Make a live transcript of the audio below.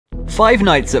Five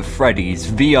Nights at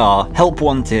Freddy's VR Help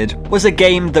Wanted was a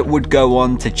game that would go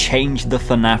on to change the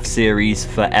FNAF series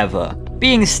forever.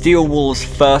 Being Steelwool's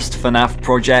first FNAF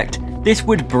project, this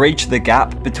would bridge the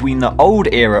gap between the old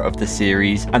era of the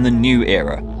series and the new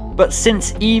era. But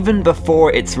since even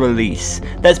before its release,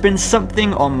 there's been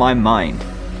something on my mind.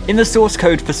 In the source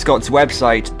code for Scott's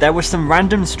website, there were some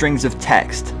random strings of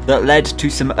text that led to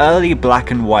some early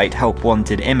black and white Help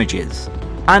Wanted images.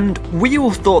 And we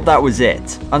all thought that was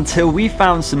it, until we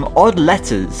found some odd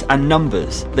letters and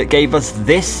numbers that gave us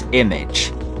this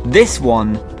image. This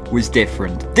one was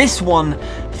different. This one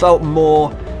felt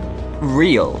more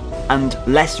real and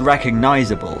less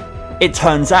recognizable. It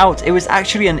turns out it was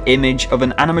actually an image of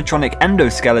an animatronic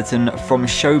endoskeleton from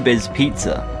Showbiz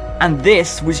Pizza. And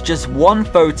this was just one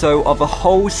photo of a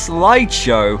whole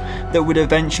slideshow that would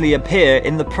eventually appear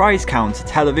in the prize counter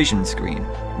television screen.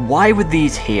 Why were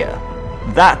these here?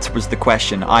 That was the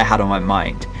question I had on my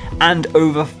mind, and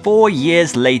over 4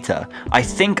 years later, I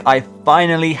think I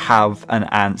finally have an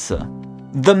answer.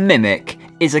 The Mimic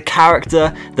is a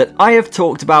character that I have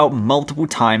talked about multiple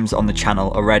times on the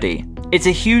channel already. It's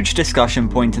a huge discussion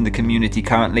point in the community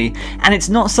currently, and it's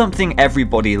not something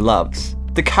everybody loves.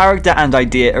 The character and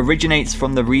idea originates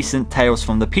from the recent Tales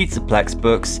From The Pizzaplex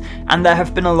books, and there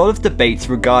have been a lot of debates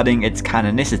regarding its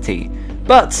canonicity.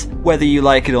 But, whether you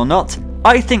like it or not,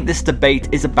 I think this debate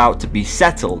is about to be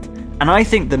settled, and I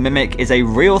think the Mimic is a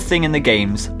real thing in the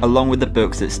games, along with the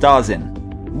books it stars in.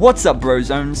 What's up,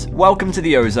 Brozones? Welcome to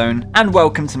the Ozone, and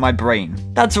welcome to my brain.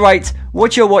 That's right,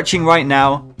 what you're watching right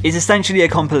now is essentially a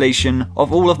compilation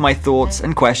of all of my thoughts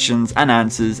and questions and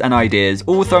answers and ideas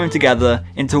all thrown together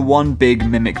into one big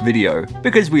Mimic video,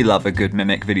 because we love a good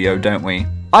Mimic video, don't we?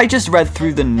 I just read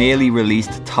through the nearly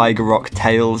released Tiger Rock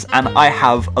Tales, and I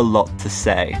have a lot to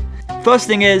say. First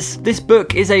thing is, this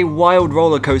book is a wild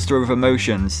roller coaster of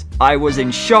emotions. I was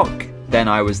in shock, then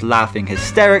I was laughing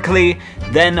hysterically,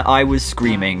 then I was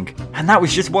screaming. And that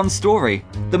was just one story.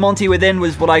 The Monty Within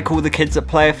was what I call the kids at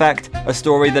play effect, a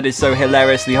story that is so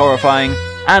hilariously horrifying,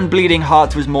 and Bleeding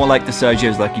Heart was more like the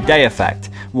Sergio's Lucky Day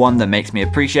effect, one that makes me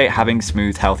appreciate having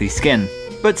smooth, healthy skin.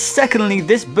 But secondly,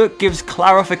 this book gives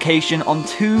clarification on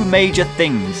two major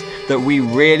things that we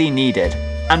really needed.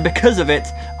 And because of it,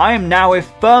 I am now a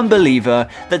firm believer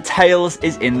that Tales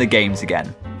is in the games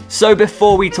again. So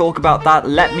before we talk about that,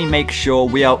 let me make sure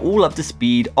we are all up to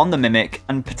speed on the Mimic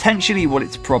and potentially what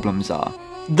its problems are.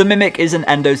 The Mimic is an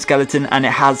endoskeleton and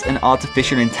it has an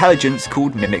artificial intelligence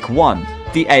called Mimic 1.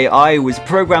 The AI was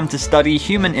programmed to study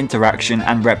human interaction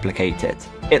and replicate it.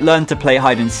 It learned to play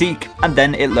hide and seek, and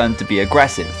then it learned to be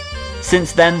aggressive.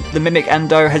 Since then, the Mimic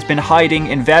Endo has been hiding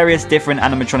in various different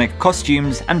animatronic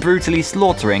costumes and brutally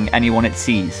slaughtering anyone it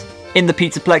sees. In the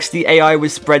Pizzaplex, the AI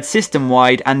was spread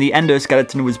system-wide and the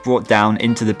endoskeleton was brought down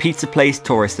into the Pizza Place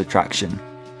tourist attraction.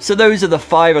 So those are the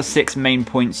 5 or 6 main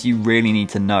points you really need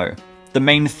to know. The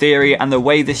main theory and the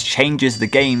way this changes the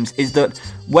games is that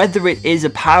whether it is a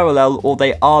parallel or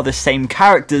they are the same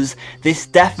characters, this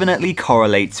definitely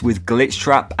correlates with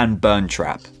Glitchtrap and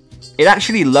Burntrap. It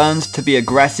actually learned to be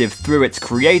aggressive through its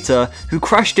creator, who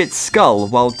crushed its skull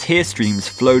while tear streams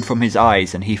flowed from his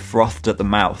eyes and he frothed at the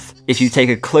mouth. If you take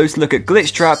a close look at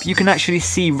Glitchtrap, you can actually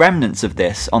see remnants of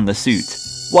this on the suit.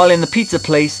 While in the Pizza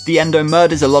Place, the Endo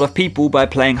murders a lot of people by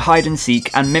playing hide and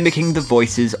seek and mimicking the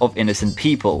voices of innocent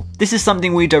people. This is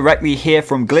something we directly hear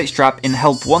from Glitchtrap in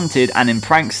Help Wanted and in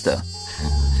Prankster.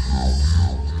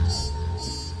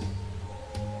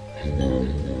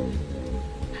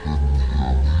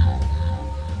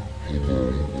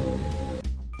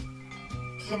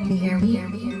 Can you hear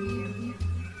me?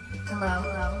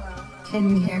 Hello? Can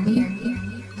you hear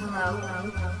me?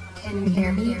 Hello? Can you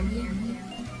hear me?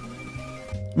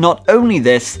 Not only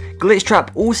this,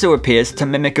 Glitchtrap also appears to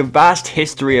mimic a vast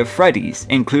history of Freddy's,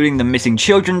 including the missing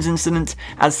children's incident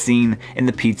as seen in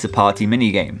the Pizza Party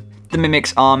minigame. The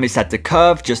Mimic's arm is said to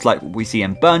curve just like what we see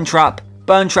in Burntrap.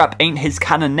 Burntrap ain't his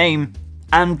canon name,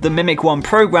 and the Mimic 1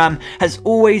 program has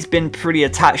always been pretty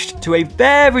attached to a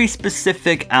very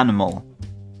specific animal.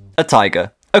 A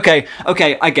tiger. Okay,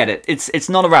 I get it. It's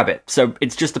not a rabbit, so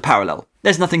it's just a parallel.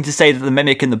 There's nothing to say that the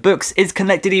Mimic in the books is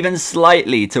connected even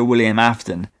slightly to William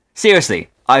Afton. Seriously,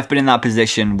 I've been in that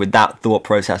position with that thought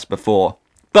process before.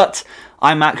 But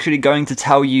I'm actually going to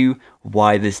tell you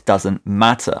why this doesn't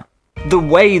matter. The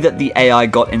way that the AI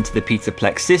got into the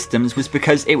Pizzaplex systems was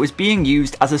because it was being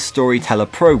used as a storyteller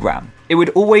program. It would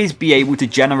always be able to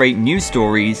generate new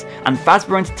stories, and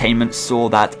Fazbear Entertainment saw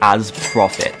that as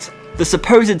profit. The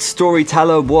supposed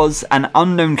storyteller was an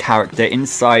unknown character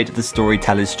inside the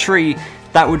storyteller's tree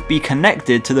that would be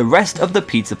connected to the rest of the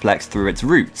Pizzaplex through its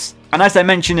roots. And as I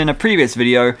mentioned in a previous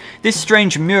video, this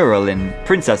strange mural in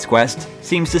Princess Quest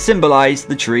seems to symbolise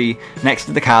the tree next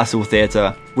to the castle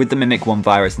theatre with the Mimic 1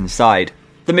 virus inside.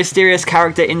 The mysterious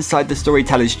character inside the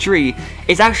storyteller's tree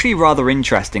is actually rather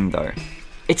interesting though.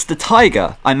 It's the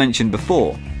tiger I mentioned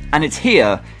before, and it's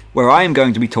here where I am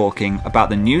going to be talking about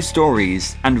the new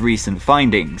stories and recent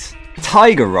findings.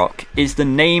 Tiger Rock is the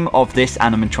name of this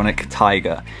animatronic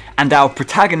tiger, and our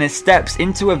protagonist steps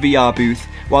into a VR booth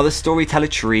while the storyteller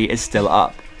tree is still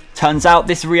up. Turns out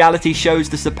this reality shows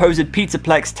the supposed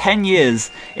Pizzaplex 10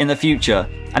 years in the future,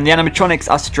 and the animatronics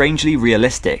are strangely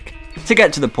realistic. To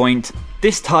get to the point,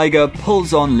 this tiger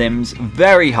pulls on limbs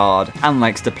very hard and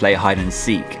likes to play hide and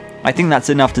seek. I think that's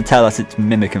enough to tell us it's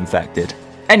mimic infected.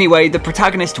 Anyway, the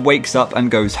protagonist wakes up and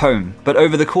goes home, but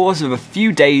over the course of a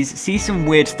few days sees some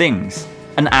weird things.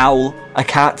 An owl, a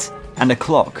cat, and a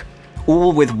clock,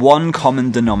 all with one common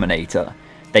denominator.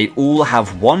 They all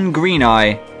have one green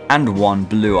eye and one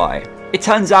blue eye. It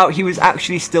turns out he was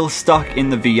actually still stuck in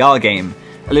the VR game,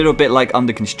 a little bit like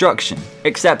Under Construction,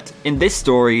 except in this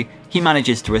story, he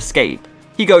manages to escape.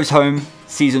 He goes home,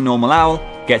 sees a normal owl,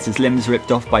 gets his limbs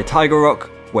ripped off by Tiger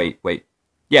Rock. Wait.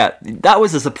 Yeah, that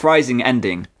was a surprising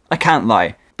ending, I can't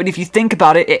lie. But if you think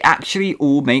about it, it actually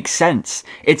all makes sense.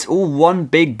 It's all one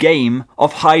big game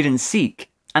of hide and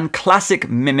seek, and classic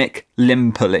mimic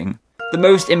limb pulling. The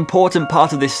most important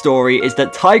part of this story is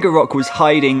that Tiger Rock was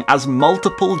hiding as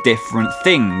multiple different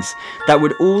things that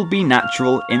would all be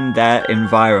natural in their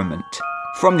environment.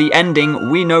 From the ending,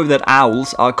 we know that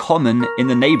owls are common in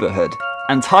the neighborhood,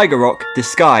 and Tiger Rock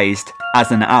disguised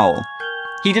as an owl.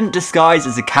 He didn't disguise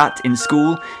as a cat in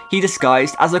school, he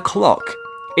disguised as a clock.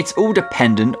 It's all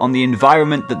dependent on the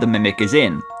environment that the mimic is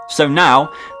in. So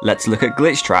now, let's look at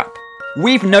Glitchtrap.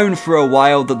 We've known for a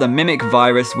while that the mimic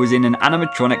virus was in an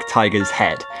animatronic tiger's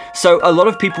head, so a lot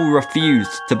of people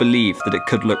refused to believe that it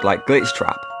could look like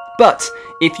Glitchtrap. But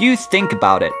if you think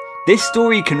about it, this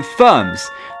story confirms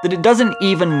that it doesn't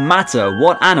even matter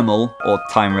what animal, or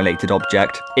time-related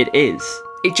object, it is.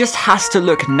 It just has to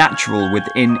look natural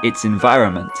within its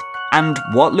environment. And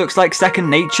what looks like second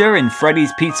nature in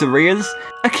Freddy's Pizzerias?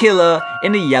 A killer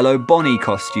in a yellow Bonnie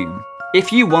costume.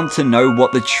 If you want to know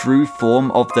what the true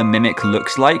form of the mimic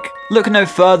looks like, look no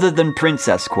further than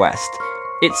Princess Quest.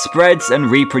 It spreads and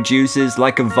reproduces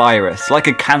like a virus, like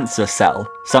a cancer cell,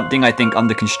 something I think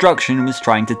Under Construction was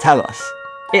trying to tell us.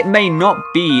 It may not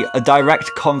be a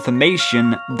direct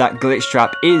confirmation that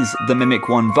Glitchtrap is the Mimic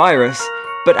 1 virus,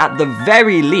 but at the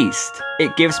very least,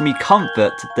 it gives me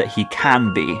comfort that he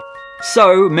can be.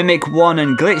 So, Mimic 1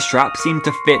 and Glitchtrap seem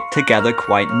to fit together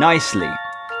quite nicely.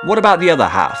 What about the other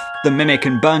half, the Mimic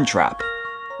and Burntrap?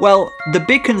 Well, the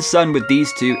big concern with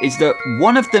these two is that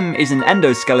one of them is an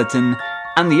endoskeleton,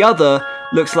 and the other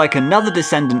looks like another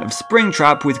descendant of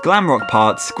Springtrap with Glamrock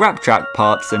parts, Scraptrap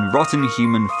parts, and rotten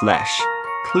human flesh.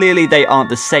 Clearly they aren't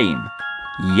the same.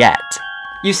 Yet.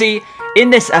 You see, in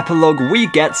this epilogue we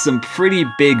get some pretty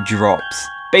big drops.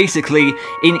 Basically,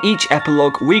 in each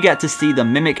epilogue we get to see the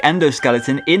mimic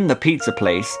endoskeleton in the pizza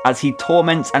place as he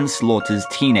torments and slaughters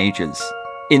teenagers.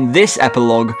 In this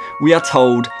epilogue, we are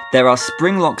told there are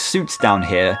springlock suits down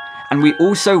here, and we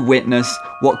also witness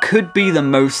what could be the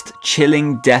most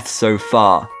chilling death so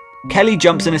far. Kelly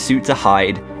jumps in a suit to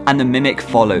hide, and the mimic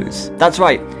follows. That's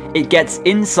right, it gets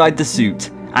inside the suit,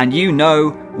 and you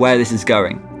know where this is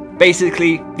going.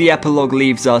 Basically, the epilogue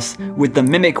leaves us with the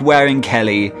mimic wearing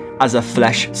Kelly as a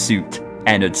flesh suit,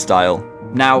 Ennard style.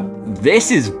 Now,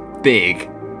 this is big.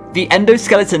 The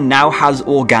endoskeleton now has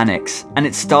organics, and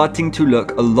it's starting to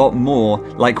look a lot more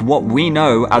like what we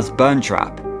know as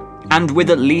Burntrap. And with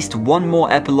at least one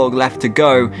more epilogue left to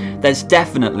go, there's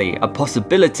definitely a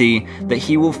possibility that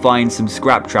he will find some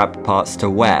Scraptrap parts to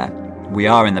wear. We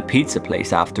are in the pizza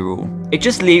place after all. It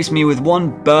just leaves me with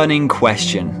one burning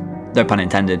question. No pun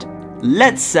intended.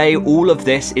 Let's say all of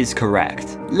this is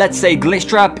correct. Let's say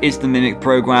Glitchtrap is the mimic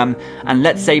program, and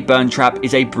let's say Burntrap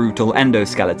is a brutal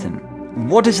endoskeleton.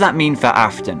 What does that mean for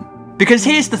Afton? Because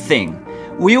here's the thing,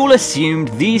 we all assumed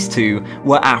these two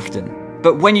were Afton,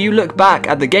 but when you look back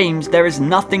at the games, there is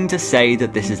nothing to say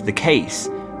that this is the case.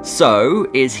 So,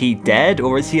 is he dead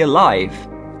or is he alive?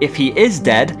 If he is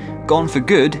dead, gone for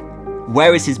good,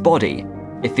 where is his body?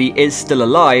 If he is still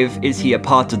alive, is he a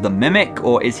part of the mimic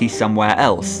or is he somewhere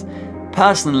else?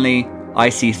 Personally, I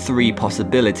see three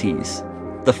possibilities.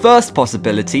 The first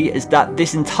possibility is that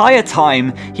this entire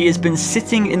time he has been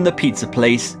sitting in the pizza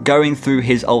place going through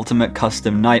his ultimate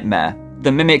custom nightmare.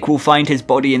 The mimic will find his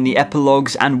body in the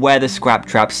epilogues and wear the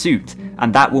Scraptrap suit,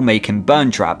 and that will make him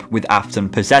Burntrap with Afton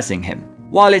possessing him.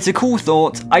 While it's a cool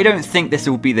thought, I don't think this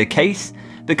will be the case,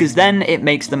 because then it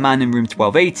makes the man in room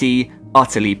 1280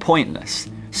 utterly pointless.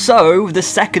 So the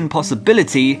second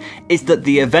possibility is that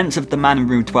the events of the Man in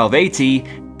Room 1280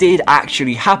 did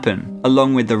actually happen,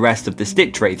 along with the rest of the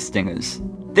Stitch Wraith stingers.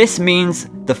 This means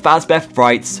the Fazbear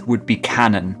Frights would be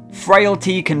canon.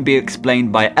 Frailty can be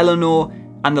explained by Eleanor,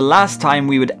 and the last time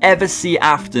we would ever see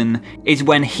Afton is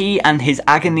when he and his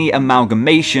Agony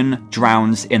amalgamation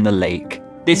drowns in the lake.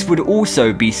 This would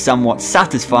also be somewhat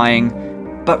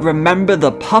satisfying, but remember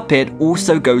the puppet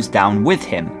also goes down with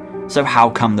him, so how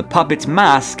come the puppet's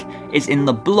mask is in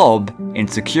the blob in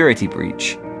Security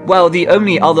Breach? Well, the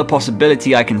only other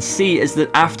possibility I can see is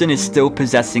that Afton is still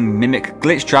possessing Mimic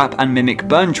Glitchtrap and Mimic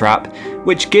Burntrap,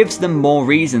 which gives them more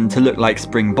reason to look like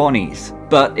Spring Bonnies.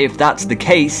 But if that's the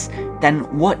case, then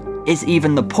what is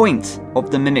even the point of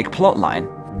the Mimic plotline?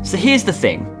 So here's the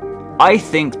thing. I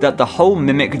think that the whole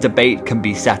Mimic debate can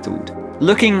be settled.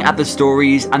 Looking at the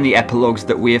stories and the epilogues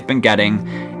that we have been getting,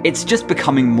 it's just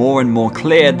becoming more and more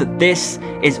clear that this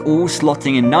is all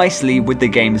slotting in nicely with the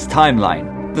game's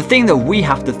timeline. The thing that we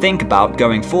have to think about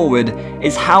going forward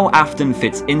is how Afton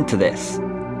fits into this.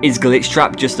 Is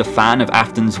Glitchtrap just a fan of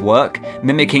Afton's work,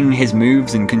 mimicking his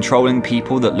moves and controlling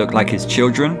people that look like his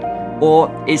children? Or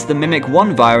is the Mimic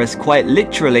 1 virus quite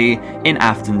literally in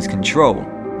Afton's control?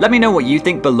 Let me know what you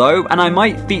think below, and I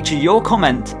might feature your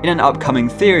comment in an upcoming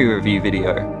theory review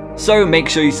video. So make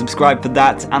sure you subscribe for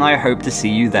that, and I hope to see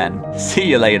you then. See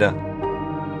you later.